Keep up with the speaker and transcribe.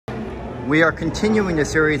we are continuing the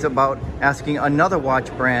series about asking another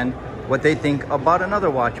watch brand what they think about another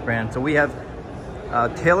watch brand. So we have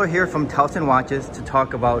Taylor here from Towson Watches to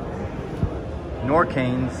talk about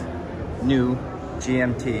Norqain's new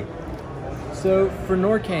GMT. So for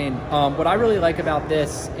Norqain, what I really like about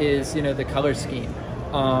this is, the color scheme.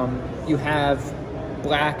 You have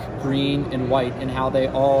black, green, and white, and how they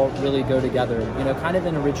all really go together. Kind of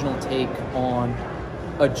an original take on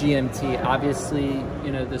a GMT. Obviously,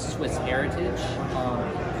 the Swiss heritage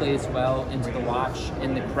plays well into the watch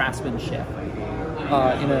and the craftsmanship.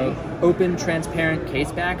 Open, transparent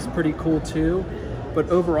case back's pretty cool too. But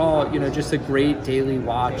overall, just a great daily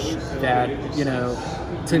watch that,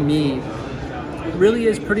 to me, really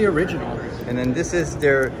is pretty original. And then this is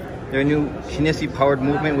their new Kinesis powered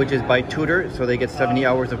movement, which is by Tudor, so they get 70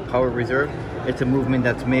 hours of power reserve. It's a movement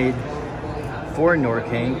that's made for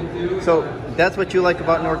Norqain. So that's what you like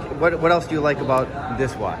about Norqain. What else do you like about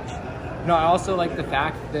this watch? No, I also like the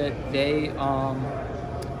fact that they,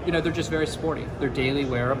 they're just very sporty. They're daily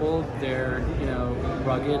wearable. They're,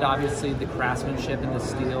 rugged. Obviously, the craftsmanship in the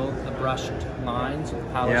steel, the brushed lines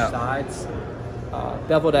with polished sides.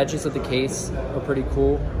 Beveled edges of the case are pretty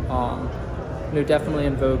cool. Definitely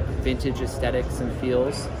invoke vintage aesthetics and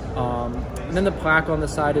feels. And then the plaque on the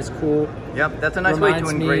side is cool. Yep, that's a nice way to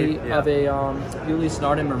engrave. Reminds me of a Ulysse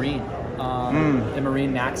Nardin Marine, the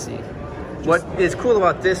Marine Maxi. What is cool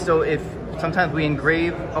about this, though, if sometimes we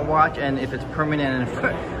engrave a watch and if it's permanent and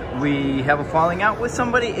if we have a falling out with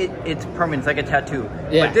somebody, it's permanent, it's like a tattoo.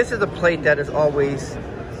 Yeah. But this is a plate that is always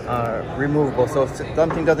removable. So if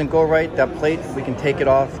something doesn't go right, that plate, we can take it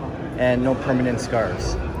off and no permanent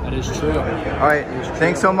scars. That is true. All right,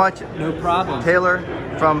 thanks so much. No problem. Taylor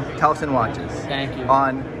from Towson Watches. Thank you.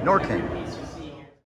 On Norqain.